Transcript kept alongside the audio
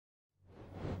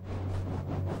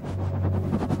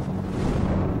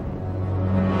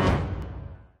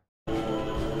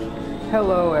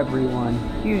Hello everyone,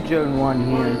 Huge1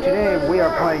 here, and today we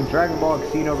are playing Dragon Ball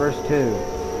Xenoverse 2.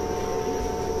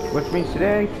 Which means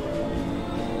today,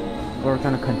 we're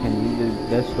going to continue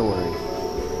the story.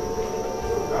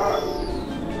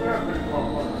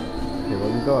 Okay, we're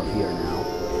going to go up here now.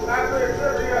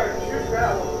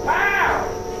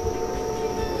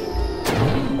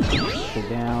 Sit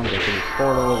down, go to the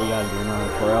portal, we gotta do another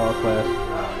Corella quest.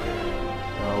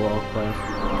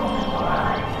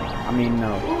 I mean,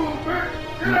 no.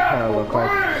 Parallel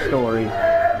quest story.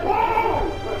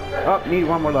 Oh, need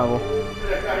one more level.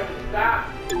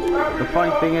 The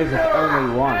funny thing is, it's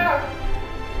only one.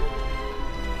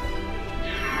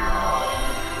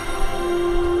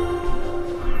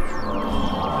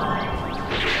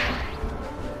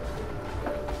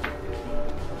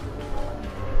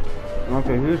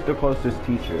 Okay, who's the closest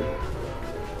teacher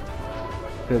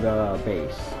to the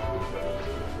base?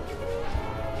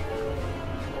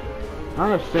 I'm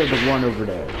gonna say the one over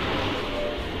there.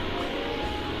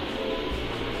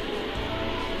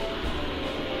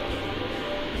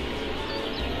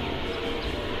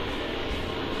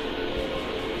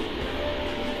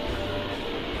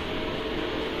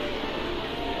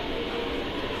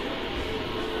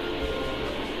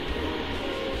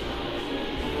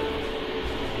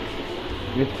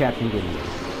 With Captain Gideon.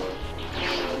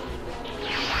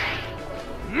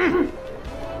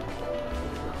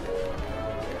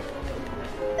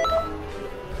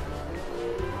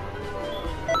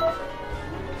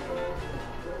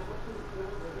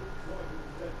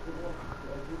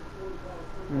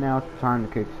 Now it's time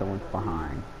to kick someone's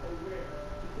behind.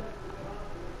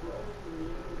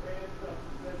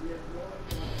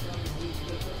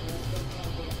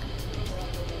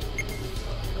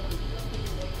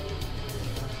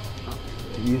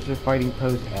 Use the fighting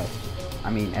pose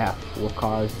F will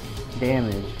cause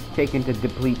damage taken to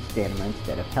deplete stamina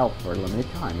instead of health for a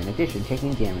limited time. In addition,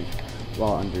 taking damage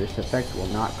while under this effect will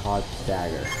not cause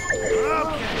stagger.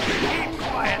 Okay, keep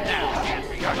quiet now.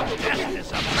 Your test is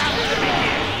about to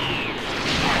begin.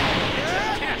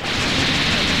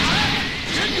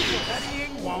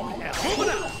 Studying won't help.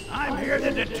 I'm here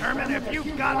to determine if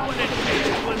you've got what it takes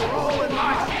to enroll in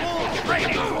my full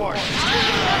training course.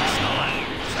 Excellent.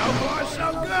 So far, so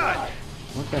good.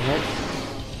 What the heck?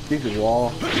 Stupid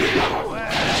wall.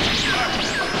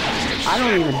 I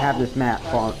don't even have this map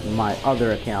on my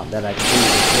other account that I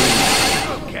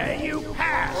created. Okay, you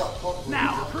pass.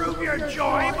 Now prove your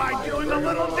joy by doing a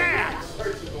little dance.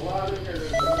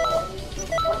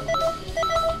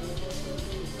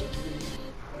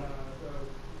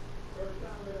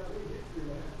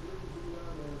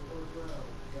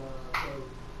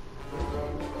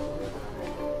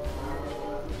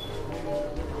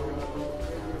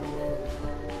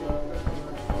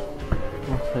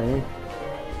 Okay.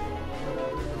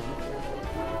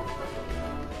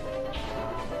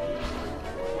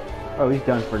 Oh, he's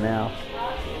done for now.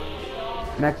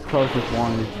 Next closest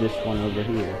one is this one over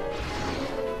here.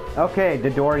 Okay,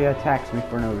 Dodoria attacks me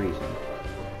for no reason.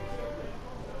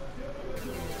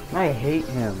 I hate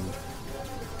him.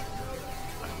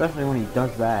 Especially when he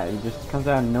does that. He just comes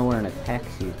out of nowhere and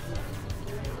attacks you.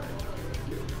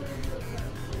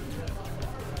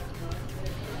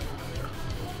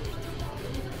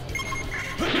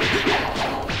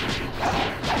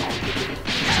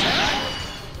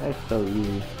 That's so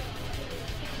easy.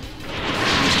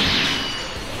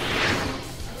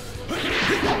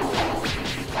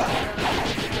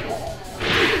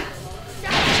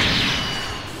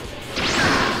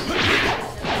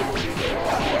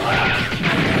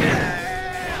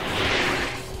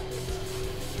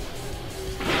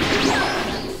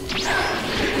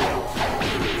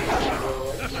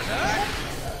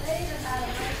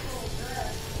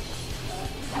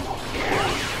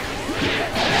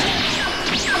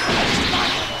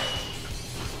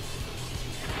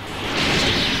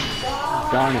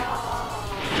 Darn it.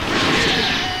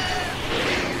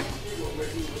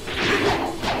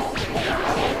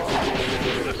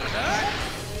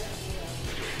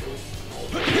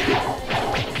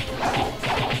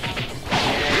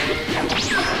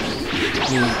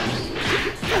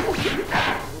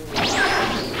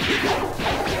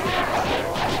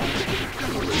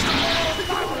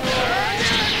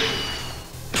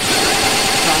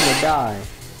 Time to die.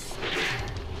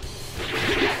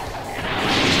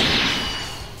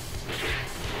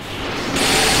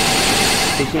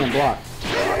 They can't block.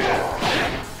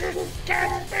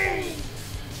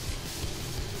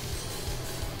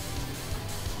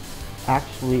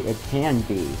 Actually, it can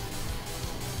be.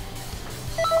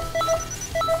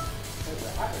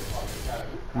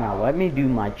 Now let me do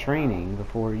my training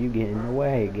before you get in the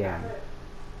way again.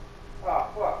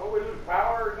 What, we lose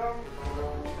power or something?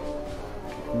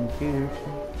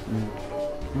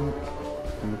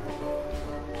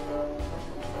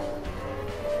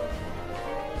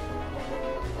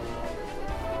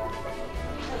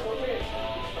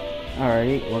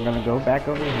 Alright, we're gonna go back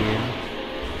over here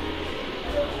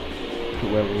to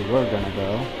where we were gonna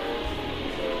go.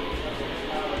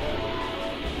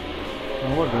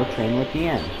 And we'll go train with the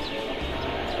end.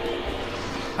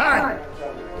 Hi!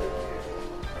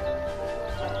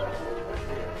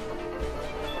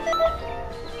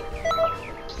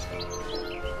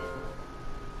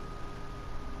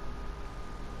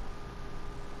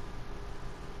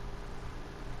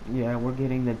 Yeah, we're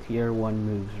getting the tier 1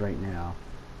 moves right now.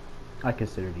 I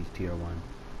consider these tier 1.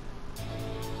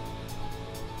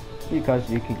 Because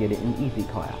you can get it in easy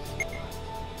class.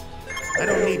 I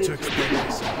don't need to explain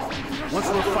myself. Once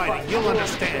we're fighting, you'll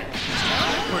understand.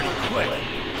 Pretty quick.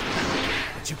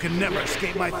 But you can never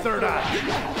escape my third eye.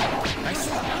 Nice.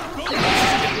 This is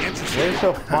getting interesting. What is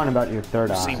so fun about your third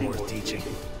eye? Seem worth teaching.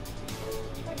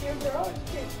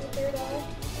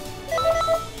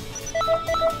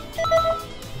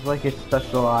 It's like his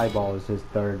special eyeball is his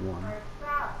third one.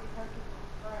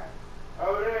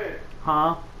 Oh, it is.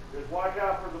 Huh? Just watch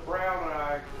out for the brown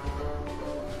eye.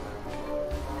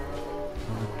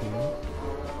 Okay.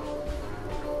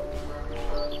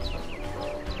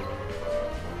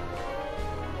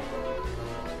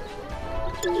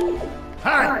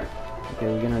 Hi! Okay,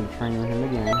 we're gonna train with him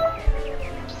again.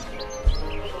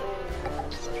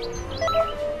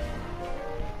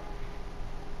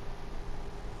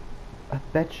 I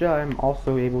betcha I'm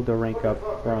also able to rank up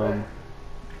from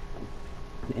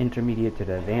the intermediate to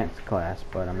the advanced class,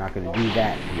 but I'm not gonna do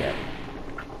that yet.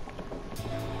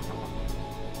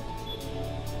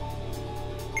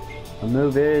 The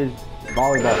move is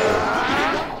volleyball.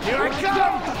 Here I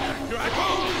come! Here I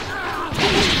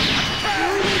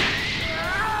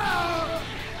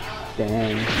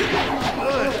Dang. Good.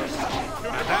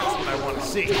 Now that's what I want to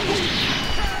see.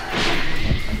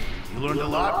 You learned a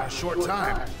lot in a short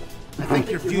time. I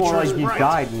think your future More like is you bright.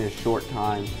 died in a short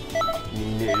time, you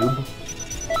noob.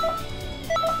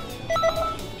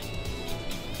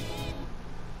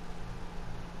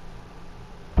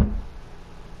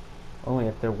 Only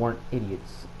if there weren't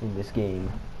idiots in this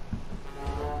game.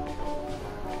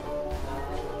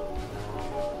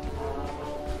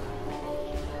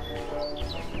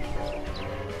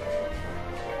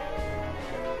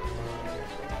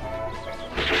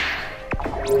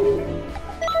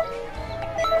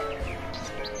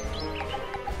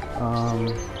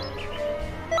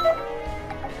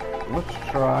 Let's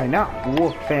try not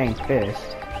Wolf Fang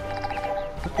Fist.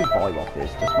 Let's do Volleyball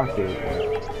Fist. That's my favorite one.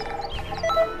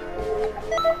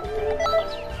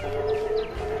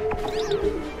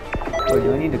 Wait,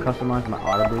 do I need to customize my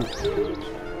auto boots?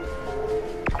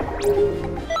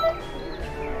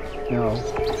 No.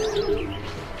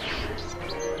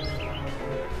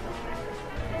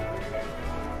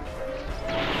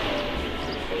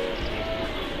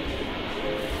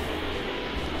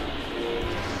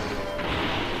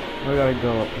 We gotta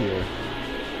go up here.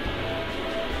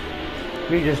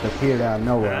 He just appeared out of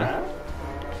nowhere.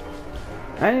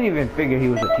 I didn't even figure he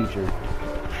was a teacher.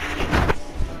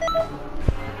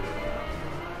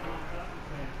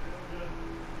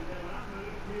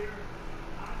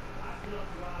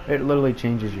 It literally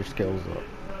changes your skills up.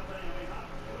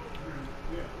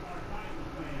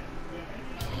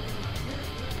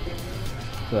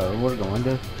 So we're going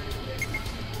to.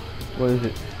 What is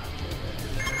it?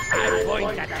 I'm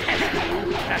going to test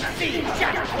you to see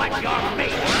just what you're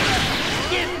made of.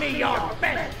 Give me your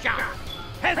best shot.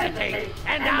 Hesitate,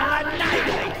 and I'll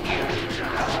annihilate you.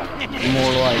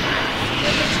 More like.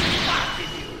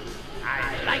 I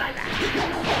like that.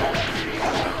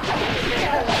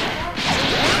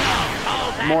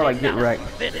 More like get wrecked.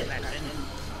 This lesson.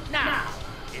 Now,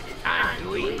 it's time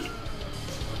to eat.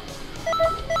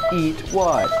 Eat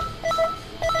what?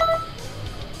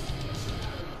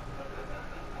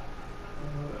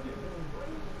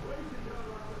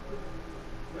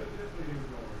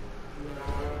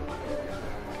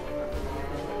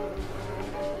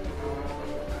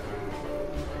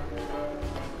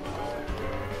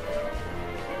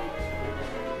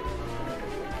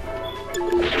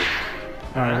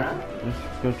 Alright, let's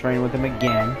go train with him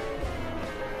again.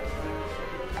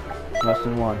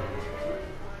 Lesson 1.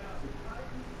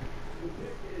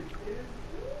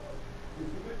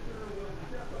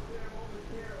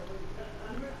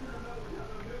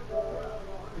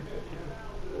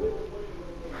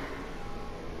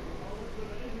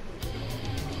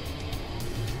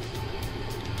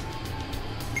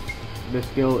 The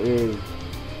skill is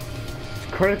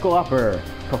critical upper.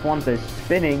 Performs a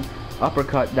spinning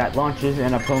uppercut that launches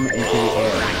an opponent into the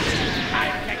air.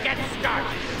 Time to get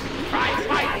started. Try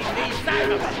fighting these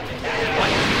Xenoverse.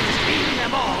 Once you've beaten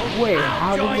them all, Wait, I'll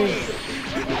how join did in.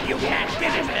 You can't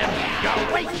finish them.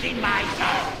 You're wasting my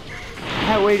time.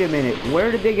 Hey, wait a minute.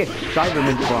 Where did they get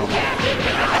Cybermen from? I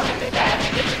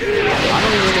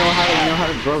don't even know how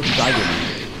to grow Cybermen.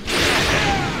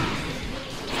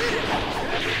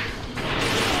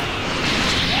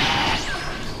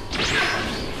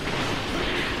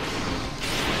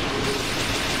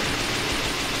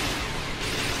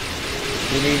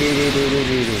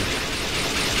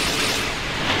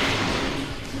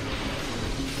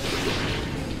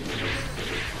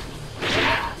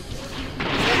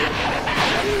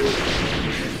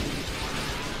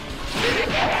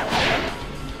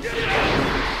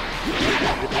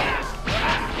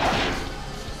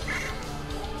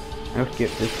 Let's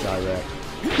get this guy right.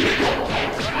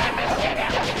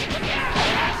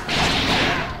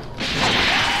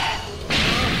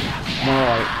 More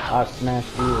like I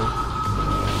smashed you.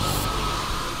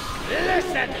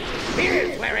 Listen,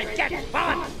 here's where it gets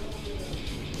fun.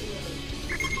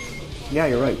 Yeah,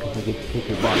 you're right, because I get to kick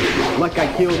your butt. Like I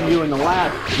killed you in the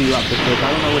last few episodes.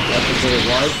 I don't know which episode it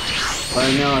was, but I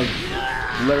know I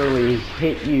literally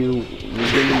hit you. You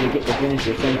didn't even get to finish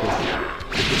your sentence.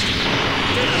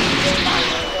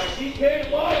 He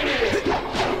can't lie here.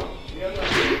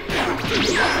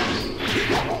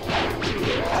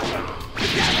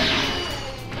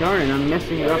 Darn it, I'm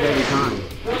messing it up every time.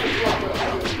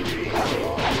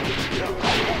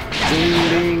 Ding,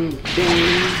 ding,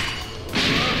 ding.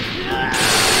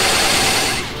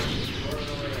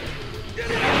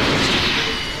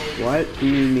 What do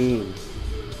you mean?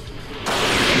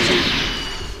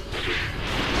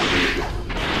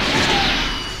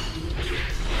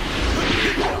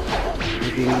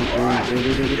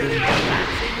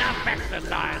 That's enough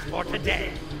exercise for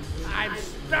today. I'm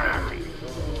starving.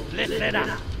 Listen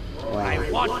up.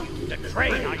 I want you to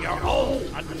train on your own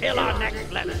until our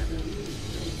next lesson.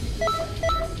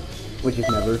 Which is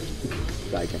never.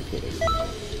 Like, I'm kidding.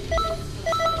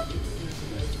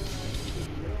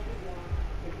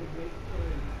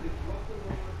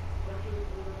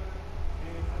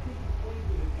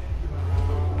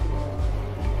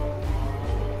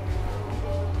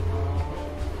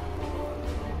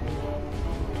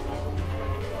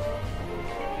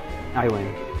 I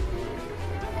win.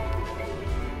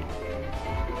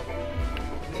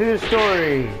 To the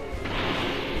story.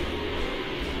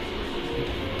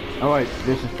 Oh wait,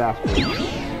 this is faster.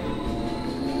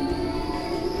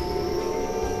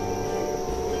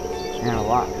 And a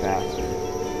lot faster.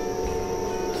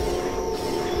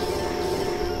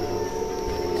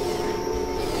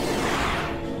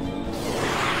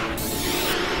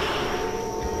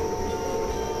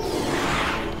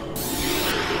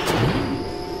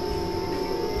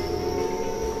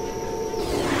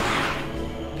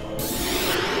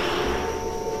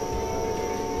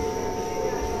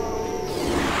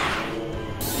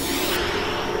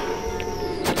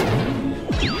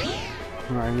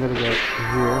 Alright, I'm gonna go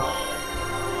here.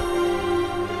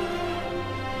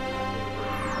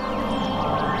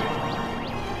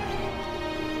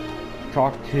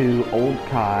 Talk to old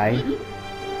Kai.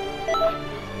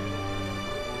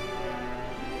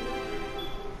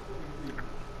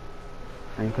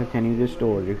 And continue the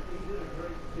story.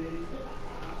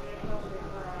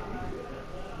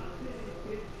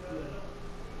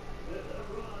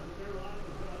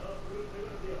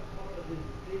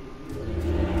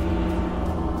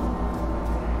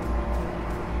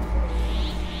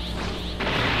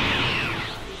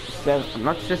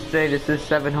 Let's just say this is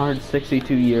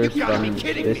 762 years from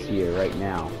this year, right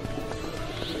now.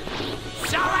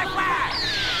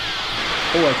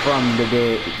 Or from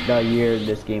the year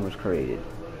this game was created.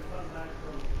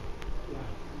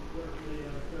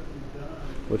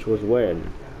 Which was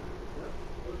when?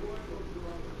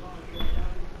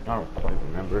 I don't quite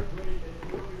remember.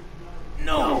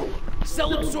 No!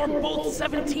 Cell absorbed both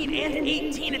 17 and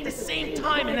 18 at the same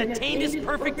time and attained its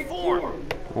perfect form!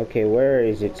 Okay, where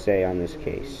does it say on this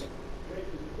case?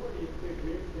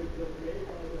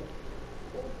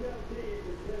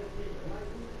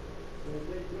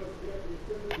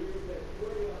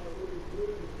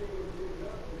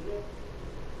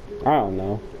 I don't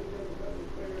know.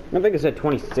 I think it said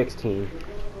 2016.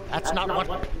 That's not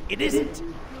what... It isn't!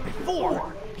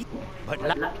 Before! But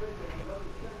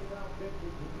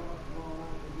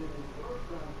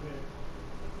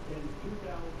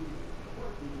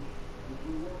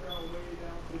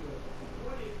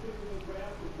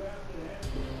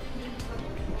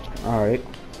Alright.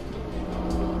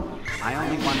 I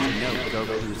only want to know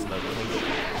Goku's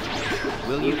location.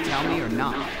 Will you tell me or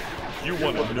not? You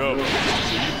want to know, so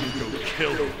you can go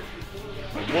kill him.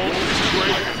 I won't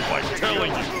betray him by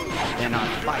telling you. Then our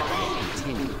fight will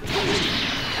continue.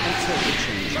 Until the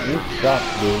change. You suck,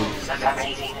 dude.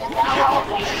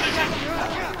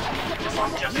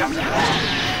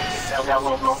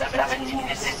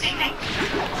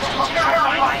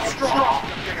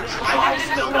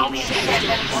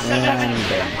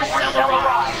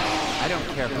 I don't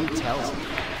care who tells me.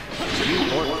 You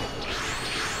order it.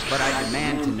 But I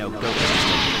demand to know Goku's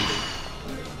location.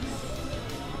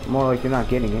 More like you're not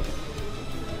getting it.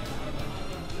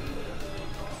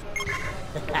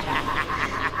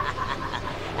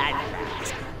 At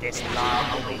last, this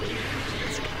long-awaited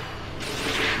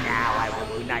now I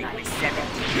will unite with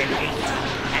 17 and 18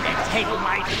 and then take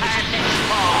my perfect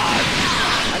form.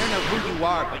 I don't know who you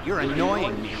are, but you're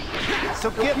annoying me. So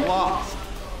get lost.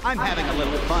 I'm having a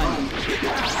little fun.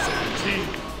 17.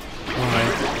 I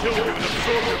will kill you and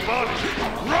absorb your body.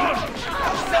 Run!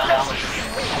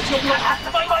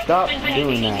 Stop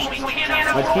doing that.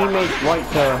 My teammate's right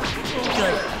to...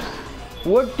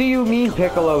 What do you mean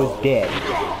Piccolo is dead?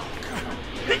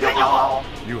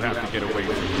 You have to get away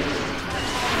from me.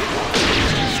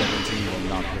 17 will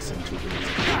not listen to me.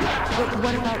 But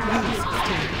what about you, 16?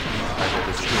 I will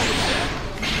destroy them.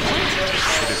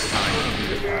 It is time for me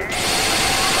to act.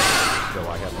 Though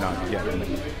I have not yet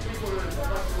ended.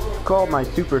 Called my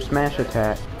Super Smash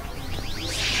attack.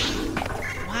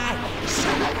 Why so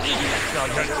eager to throw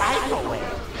your life away?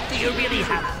 Do you really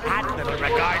have that little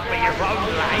regard for your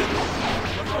own life?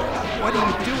 What are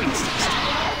you doing, 16?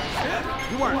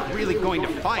 You aren't really going to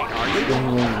fight, are you?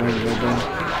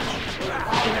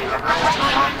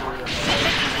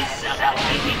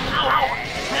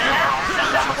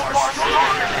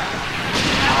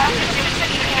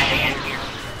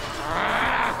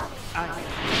 I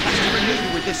never knew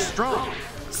you were this strong.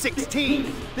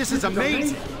 16! This is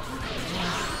amazing!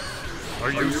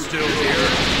 Are you still here?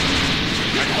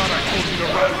 I thought I told you to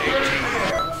run,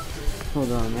 18.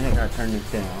 Hold on a minute, I gotta turn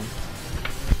this down.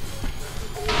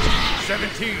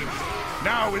 17.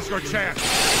 Now is your chance.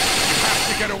 You have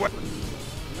to get away.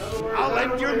 I'll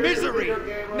end your misery!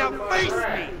 Now face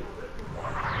me!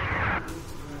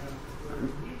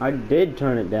 I did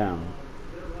turn it down.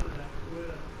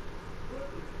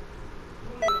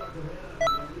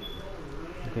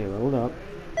 Okay, hold up.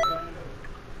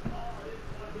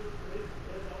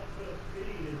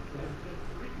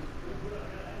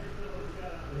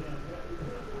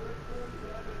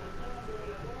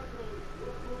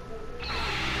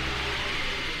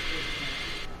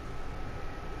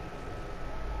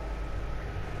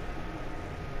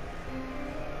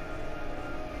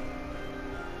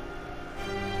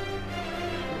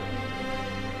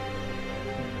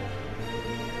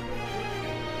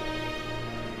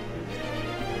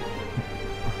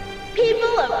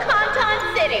 People of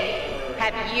Canton City,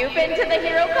 have you been to the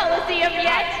Hero Coliseum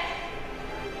yet?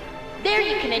 There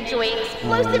you can enjoy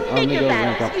explosive figure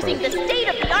battles using the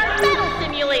state-of-the-art battle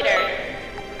simulator.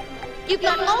 You've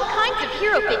got all kinds of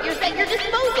hero figures at your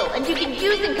disposal, and you can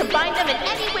use and combine them in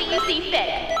any way you see fit.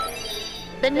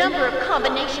 The number of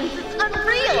combinations is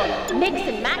unreal. Mix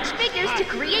and match figures to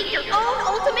create your own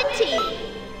ultimate team.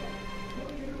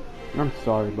 I'm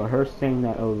sorry, but her saying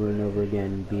that over and over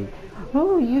again, being,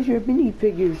 oh, use your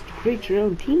minifigures to create your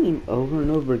own team, over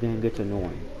and over again gets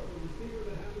annoying.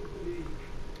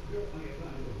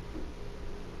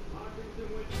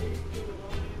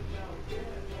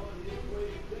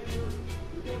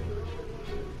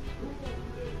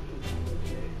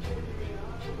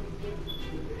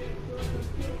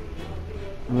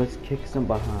 Let's kick some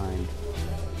behind.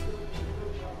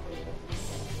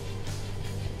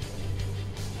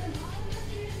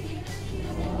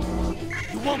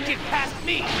 You won't get past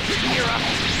me, Mira.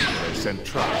 Send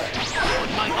trust.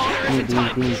 My honor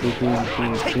is at time.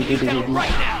 I'm taking you down right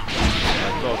now. I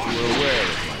thought you were aware of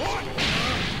my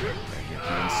skill. You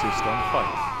insist on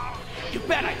fighting. You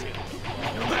bet I do.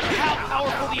 No matter how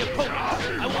powerful the opponent,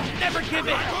 I will never give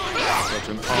in. Such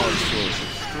an odd source of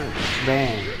strength.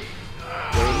 Bang.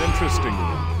 They're an interesting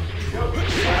one.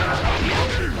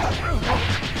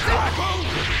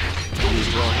 You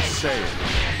brought a sail.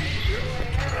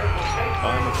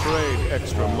 I'm afraid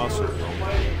extra muscle.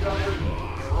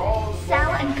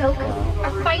 Sal and Goku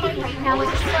are fighting right now with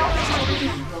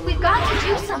Xenoverse. We've got to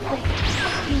do something.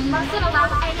 We mustn't allow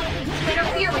anything to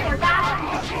interfere with our battle.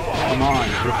 Come on,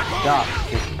 just stop.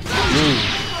 Just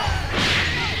move.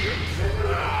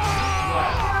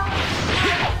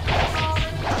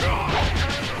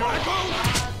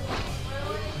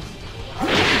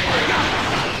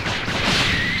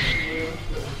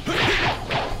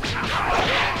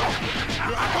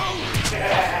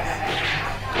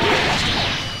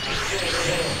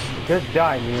 Just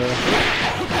die, Mira.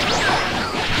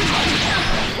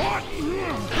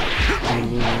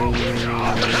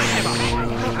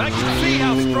 I can see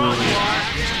how strong you are.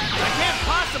 I can't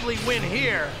possibly win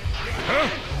here. Huh?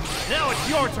 Now it's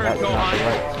your turn, Gohan.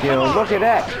 Right skill. Look at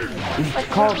that. It's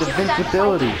called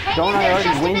invincibility. Don't I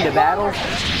already win the battle?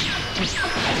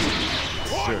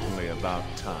 Certainly about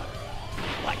time.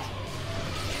 What?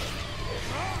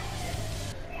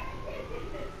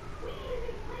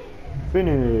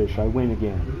 Finish. I win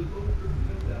again.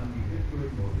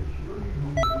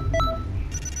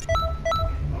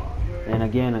 And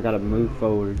again, I gotta move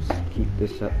forwards, keep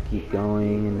this up, keep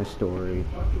going in the story.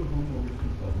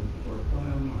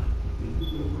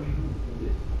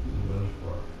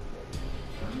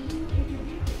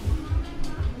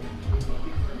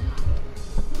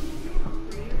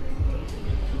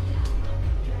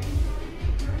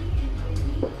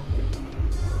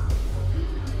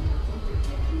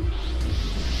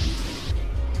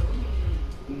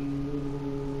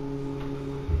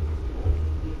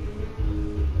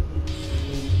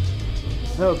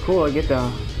 Oh, cool, I get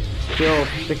to kill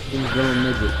 16 little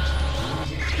midgets.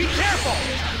 Be careful!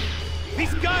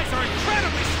 These guys are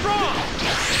incredibly strong!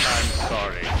 I'm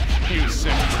sorry. You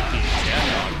simply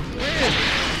cannot win.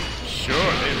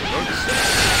 Sure, they look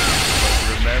strong, but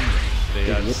remember, they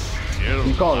are still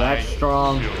You call that my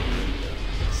strong? children.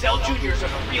 Cell Juniors are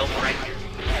the real threat here.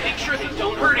 Make sure they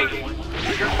don't hurt anyone.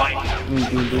 You're fighting.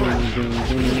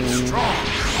 Strong.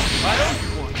 I owe you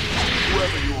one.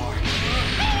 Whoever you are.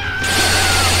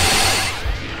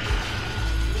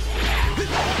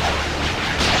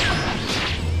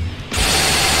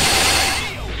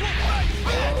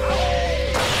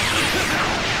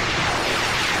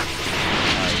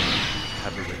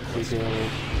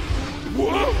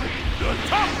 Whoa! The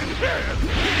talking head!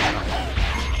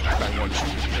 I want you to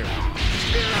carry me.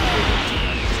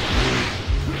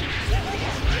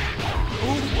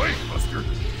 Oh, wait, Buster.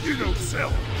 You don't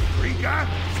sell. Green guy?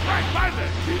 Right by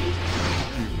that.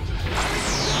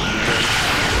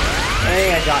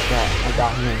 Hey, I got that. I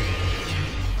got him.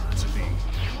 To be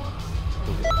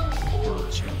the world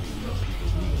champion of people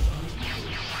need.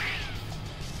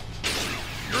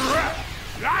 You're right.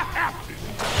 I have to.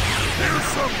 There's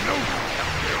some note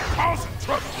out there causing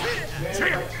trouble.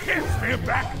 Champ can't stand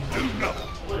back and do nothing.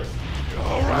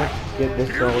 All right. Get this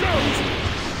Here gold. goes.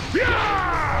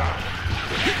 Yeah!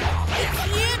 It's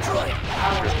the android!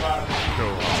 Go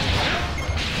on.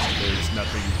 There's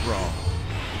nothing wrong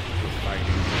with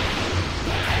fighting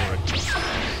for a justice.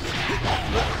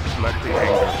 Let the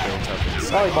anger build up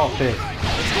inside. Volleyball fish.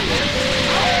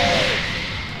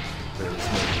 There's no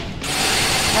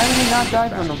How did he not die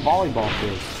from the volleyball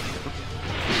fish?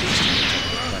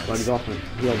 But he's often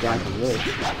he'll die from this.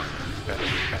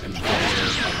 and there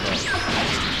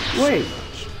Wait!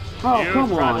 Oh, You've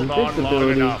come on, rattled on long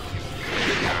invincibility. enough.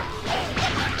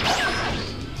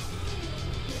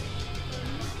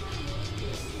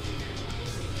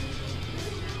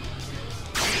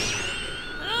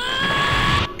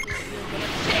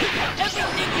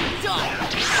 Everything you've done!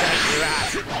 At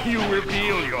last, you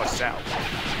reveal yourself.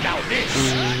 Now this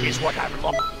is what I've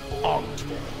longed for.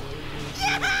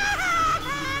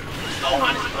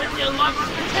 Gohan is going to unlock his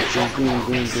potential.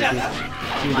 Except,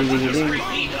 unlike his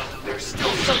repeat, there's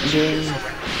still some changes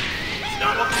around. It's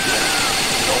not over yet.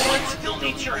 Gohan still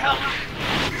needs your help.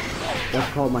 That's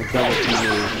called my double T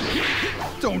move.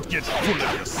 Don't get full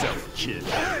of yourself, kid.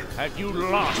 Have you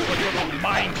lost what little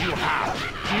mind you have?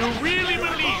 Do you really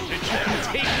believe that you can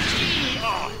take me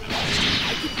on?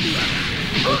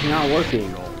 It's not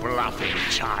working. Bluffing,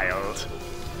 child.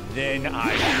 Then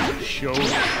I will show you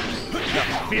the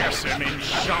fearsome and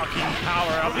shocking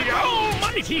power of the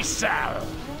almighty Cell.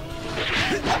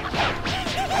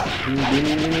 Come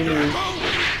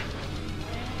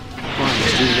on,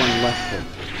 let's do one less hit.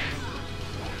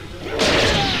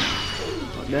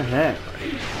 What the heck?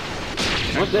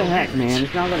 What the heck, man?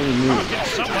 It's not letting me How move. can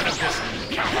someone of this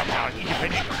caliber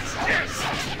even exist?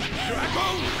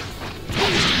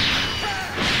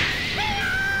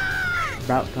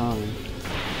 About time.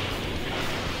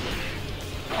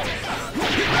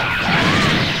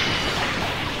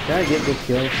 Can I get this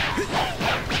kill?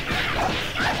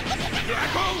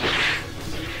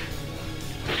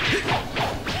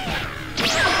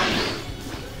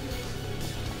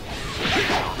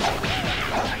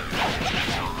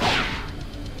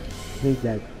 He's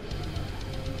dead.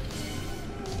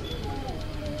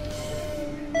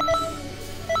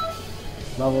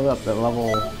 Leveled up at level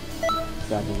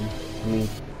 7. I mean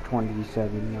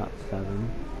 27, not 7.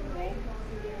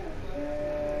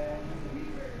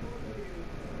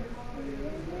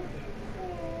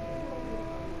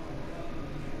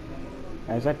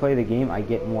 as I play the game, I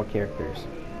get more characters.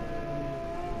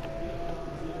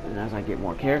 And as I get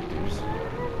more characters,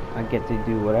 I get to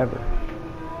do whatever.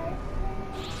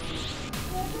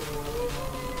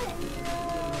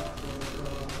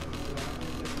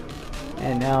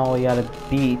 And now we gotta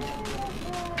beat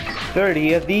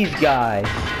 30 of these guys.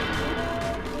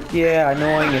 Yeah,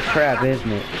 annoying as crap,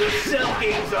 isn't it? The cell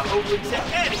games are open to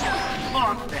anyone,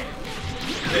 aren't they?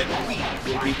 Then we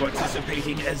will be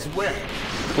participating as well.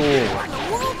 Cool.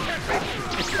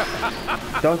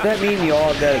 Don't that mean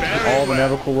all the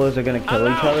Nevercoolers are gonna kill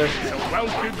each other? To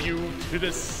welcome you to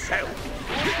the cell.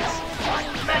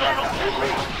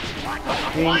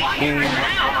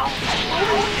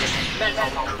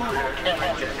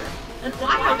 And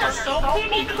why are there so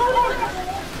many coolers?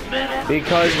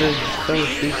 Because it's so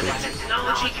stupid.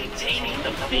 Technology containing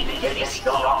the big Yeti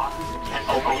star and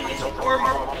opening its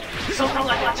wormhole, something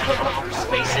like a tunnel through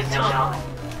space and time.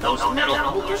 Those metal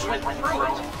coolers went through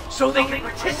it, so they can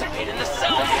participate in the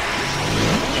cell. Of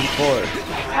course.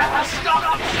 Have to stop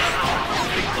them somehow.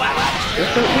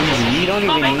 It's so easy. You don't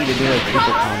even need to do a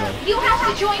super combo. You have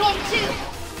to join in too.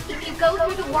 If you go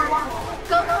through the wormhole,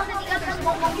 go on and the others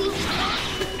won't see you.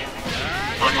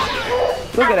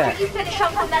 Look at that. After you finish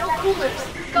off the metal coolers,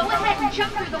 go ahead and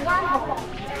jump through the wormhole.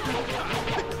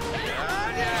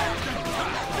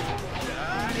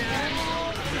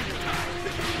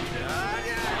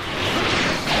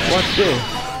 What's this?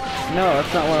 No,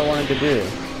 that's not what I wanted to do.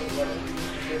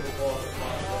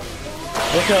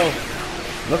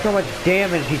 Look how much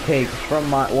damage he takes from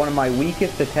one of my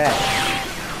weakest attacks.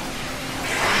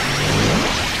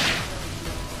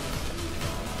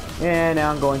 And now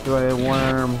I'm going through a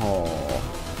wormhole.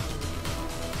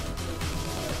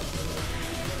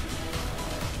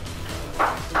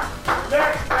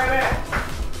 Next, man!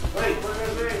 Wait, what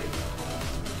is it?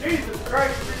 Jesus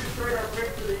Christ, we destroyed our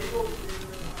pick to the Eagles.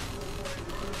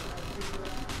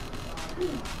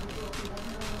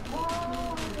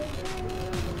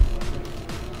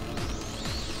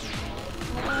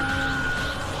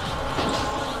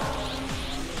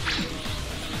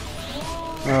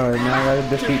 Alright, now I gotta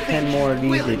defeat 10 more of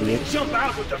these idiots. Jump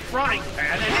out with the frying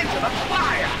pan and into the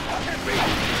fire!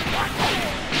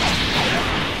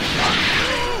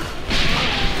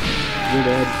 You're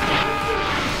dead.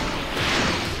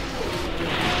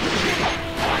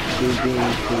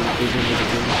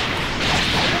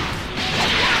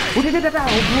 What did it?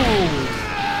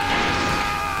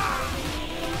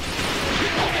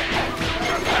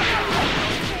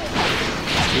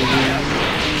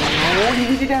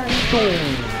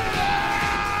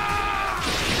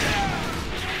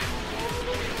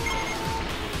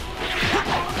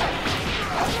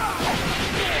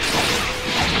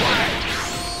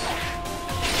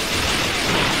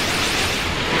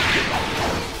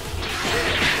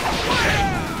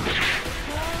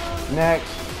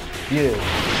 Next, you.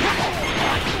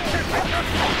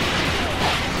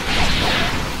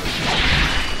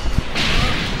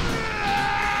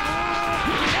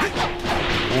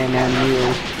 And then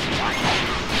we'll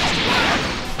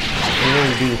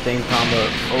do the same combo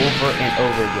over and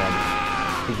over again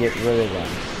to get rid of them.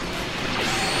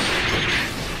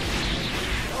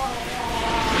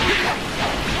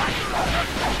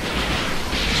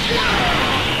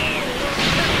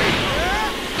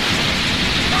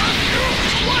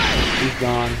 He's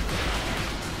gone.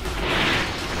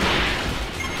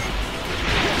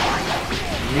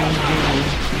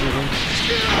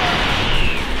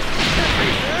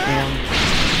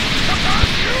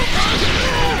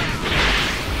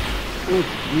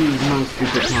 Use my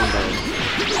stupid combo.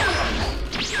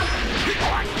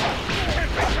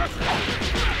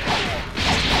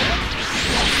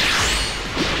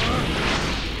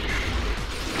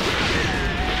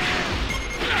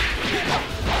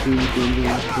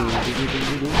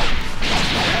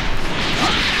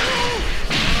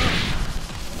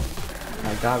 I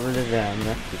got rid of them.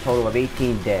 That's a total of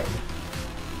 18 dead.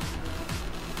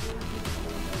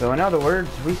 So in other words,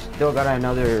 we still got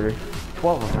another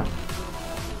 12 of them.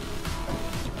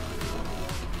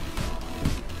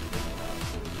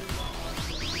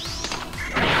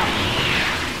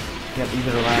 Yep, these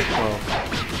are the last 12.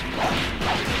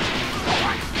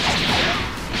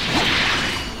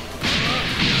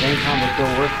 Same combo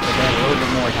still works, but they have a little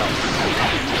bit more health.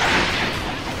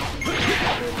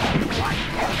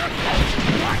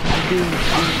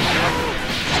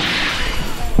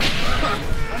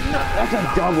 That's a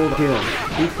double kill.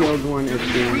 He killed one as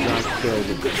soon as I killed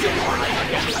him.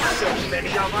 So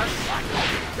many of us?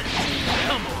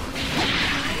 Come on.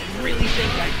 You really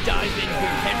think I'd dive in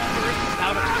here head first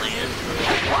without a plan?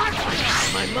 What?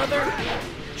 My mother?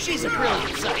 She's a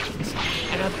brilliant scientist,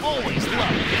 and I've always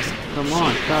loved this. Come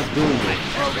on, stop doing it.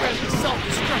 Programmed the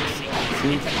self-destruct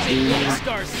sequence that big little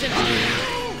star disintegrated.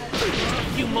 Just a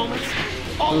few moments,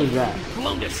 all Who's of that? them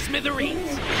blown to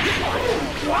smithereens.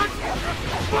 What?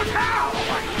 But how?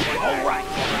 All right,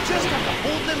 just have to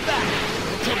hold them back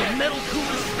until the metal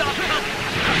coolers stop coming.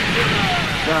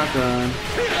 Shotgun.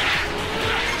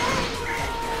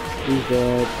 He's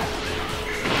dead.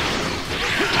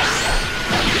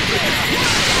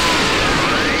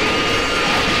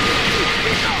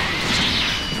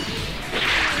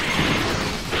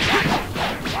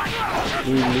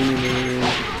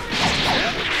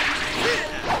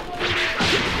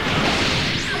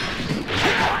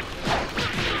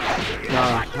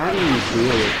 How do you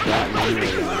deal with that many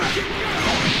of them?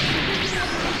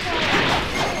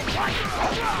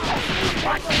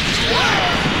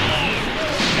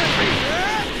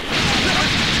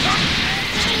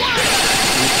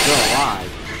 He's still alive.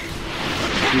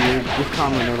 See, this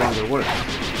combo no longer works.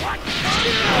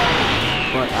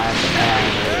 But I have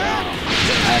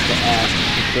to add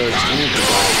the third energy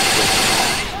blast.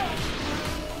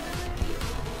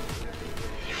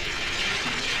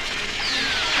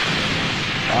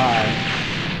 Bye.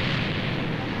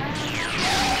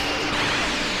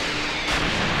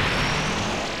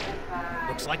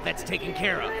 Looks like that's taken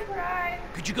care of.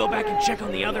 Could you go back and check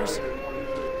on the others?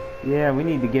 Yeah, we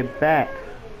need to get back.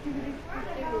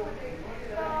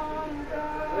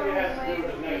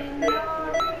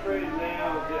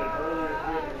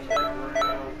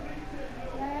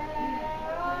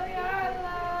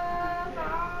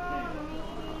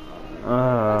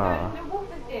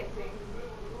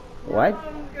 What?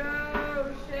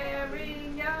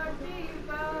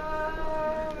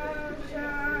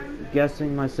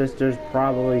 Guessing my sister's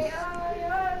probably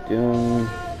doing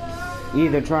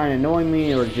either trying to annoy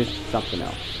me or just something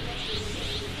else.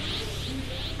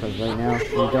 Because right now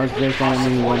she does this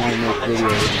only when I make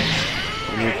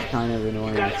videos, and it's kind of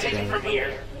annoying. Gotta take it from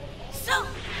here. So,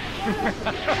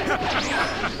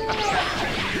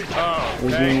 Oh,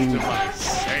 thanks to my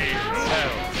sane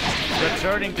self.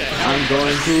 Returning to health. I'm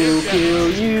going to kill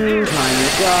you, tiny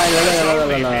guy. La, la, la,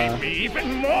 la, la. Made me even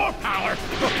more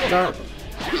powerful. Start.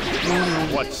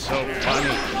 What's so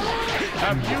funny?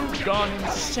 Have you gone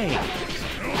insane?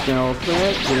 Don't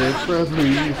practice for me.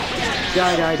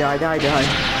 Die, die, die, die, die.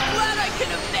 glad I can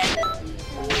have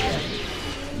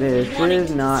This is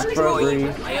not for free.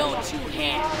 With my own two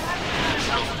hands.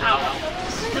 Somehow,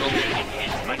 still making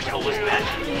hands my toe was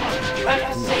magic. You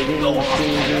have to say go on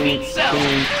to meet self.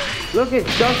 Look at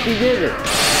Dusty did it.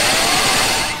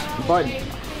 But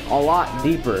a lot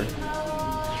deeper.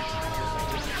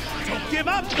 Don't give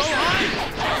up, Gohan!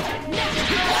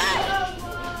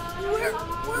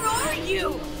 Where are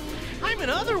you? I'm in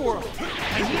Otherworld. I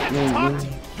needed to talk to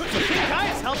you. The big guy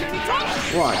is helping me talk to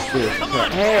you. Watch this. Come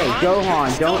on, Hey,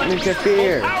 Gohan, don't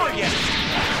interfere. Power yet.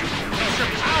 Use your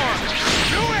power.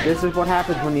 Do it! This is what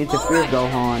happens when you interfere,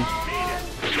 Gohan.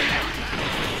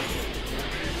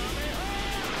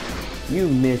 You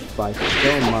missed by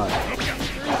so much.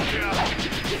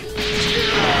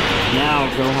 Now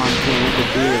Gohan can't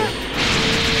interfere.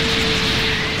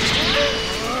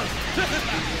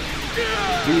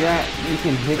 See that? You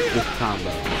can hit this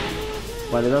combo,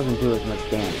 but it doesn't do as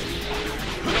much damage.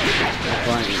 That's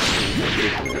why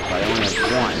I only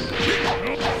have one.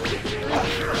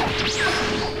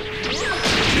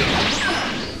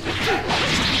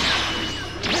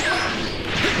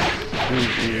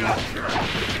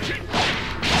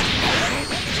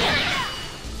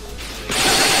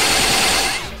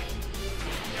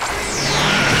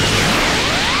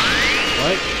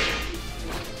 What?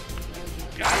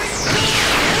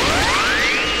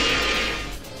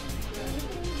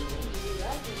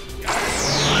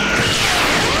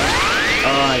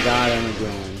 Oh, I got him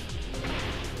again.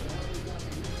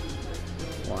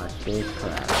 Watch this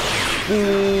crap.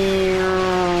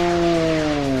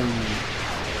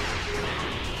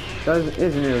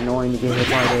 Isn't it annoying to get hit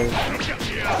by this?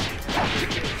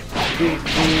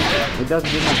 It doesn't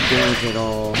do much damage at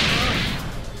all.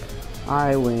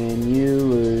 I win, you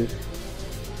lose.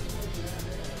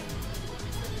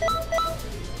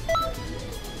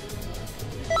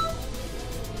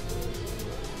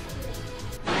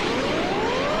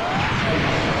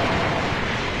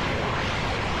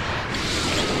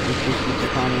 Let's just get the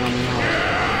comment on the heart.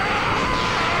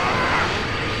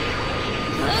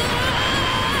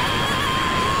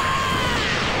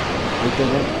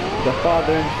 Because the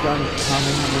father and son's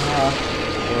coming in the house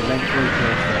will eventually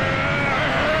kill him.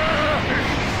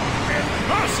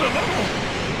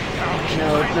 No,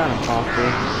 it's not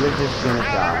impossible. You're just gonna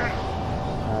die.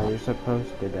 You're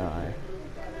supposed to die.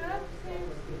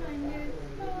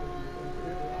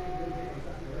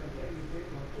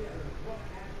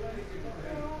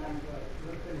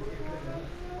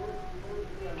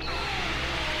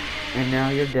 And now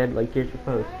you're dead like you're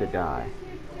supposed to die.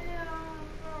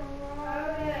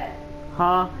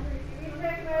 Huh?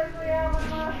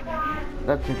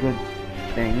 That's a good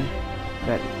thing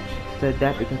that she said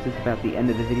that, because it's about the end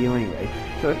of the video anyway.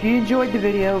 So if you enjoyed the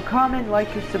video, comment,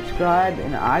 like, or subscribe,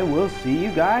 and I will see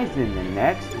you guys in the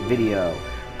next video.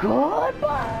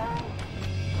 Goodbye!